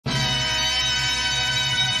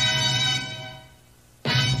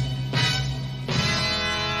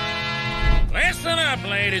up,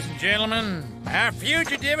 ladies and gentlemen. Our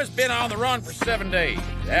fugitive has been on the run for 7 days.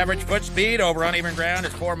 Average foot speed over uneven ground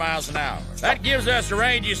is 4 miles an hour. That gives us a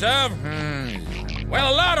radius of,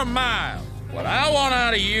 well, a lot of miles. What I want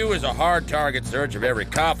out of you is a hard target search of every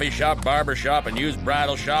coffee shop, barber shop, and used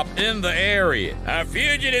bridal shop in the area. Our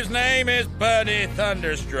fugitive's name is Buddy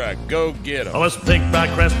Thunderstruck. Go get him. Oh, this big black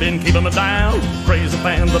crest been keeping me down. Crazy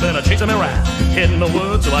fans have been chasing me around. Head in the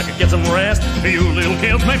woods so I could get some rest. You little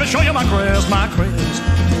kids, make me show you my crest, my crest.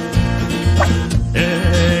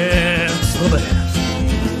 It's the best.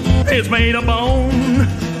 It's made of bone.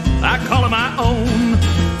 I call it my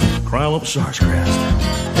own. Crown up Sarge crest.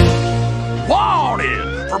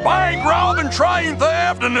 Wanted for bank robbing, train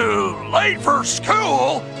theft, and late for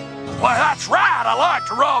school. Why, that's right, I like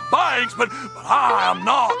to rob banks, but I am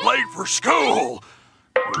not late for school.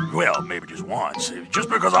 Well, maybe just once, just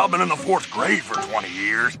because I've been in the 4th grade for 20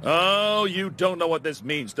 years. Oh, you don't know what this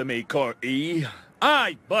means to me, Cor-E.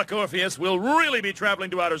 I, Buck Orpheus, will really be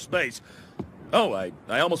traveling to outer space. Oh, I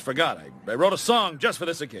almost forgot. I wrote a song just for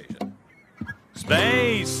this occasion.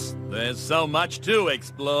 Space! There's so much to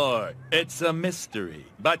explore. It's a mystery,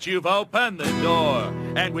 but you've opened the door.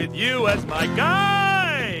 And with you as my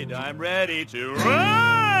guide, I'm ready to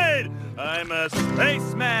ride! I'm a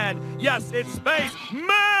spaceman! Yes, it's space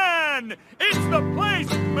man! It's the place,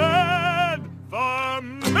 man, for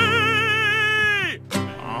me!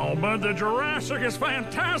 Oh, but the Jurassic is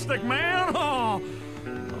fantastic, man! Oh,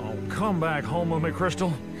 come back home with me,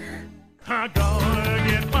 Crystal. I gotta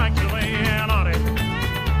get back to the Antarctic, the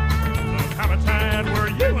habitat where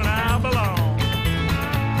you and I belong.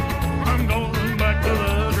 I'm going back to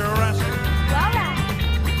the Jurassic,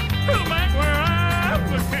 back where I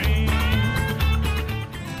became.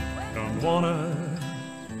 Gondwana,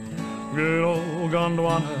 good old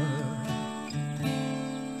Gondwana.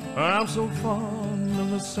 I'm so fond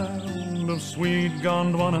of the sound of sweet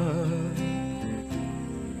Gondwana.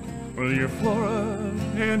 With your flora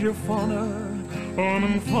and your fauna, warm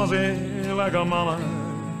and fuzzy like a mama.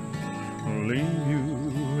 Leave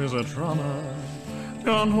you is a trauma.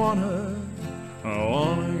 Don't wanna, I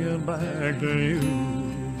wanna get back to you.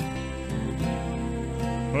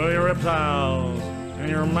 Well, your reptiles and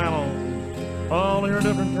your mammals, all your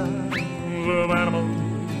different kinds of animals.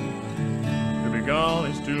 To be gone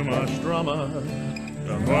is too much drama.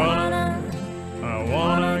 Don't wanna, I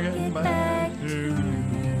wanna get back to you.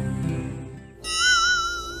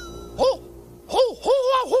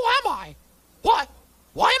 Who am I? What?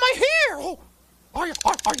 Why am I here? Are you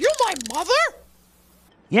my mother?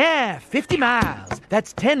 Yeah, 50 miles.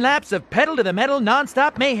 That's 10 laps of pedal-to-the-metal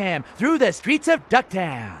non-stop mayhem through the streets of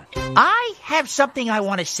Ducktown. I have something I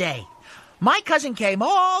want to say. My cousin came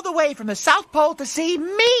all the way from the South Pole to see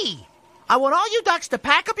me. I want all you ducks to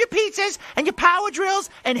pack up your pizzas and your power drills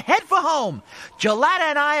and head for home. Gelada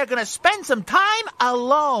and I are going to spend some time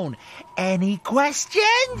alone. Any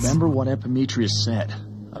questions? Remember what Epimetheus said.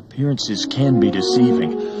 Appearances can be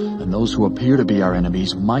deceiving, and those who appear to be our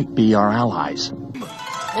enemies might be our allies.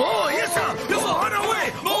 Oh, yes, sir! On our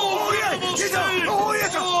way! Oh, yes, sir! Oh,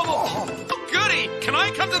 yes, sir! Goody! Can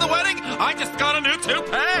I come to the wedding? I just got a new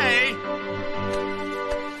toupee!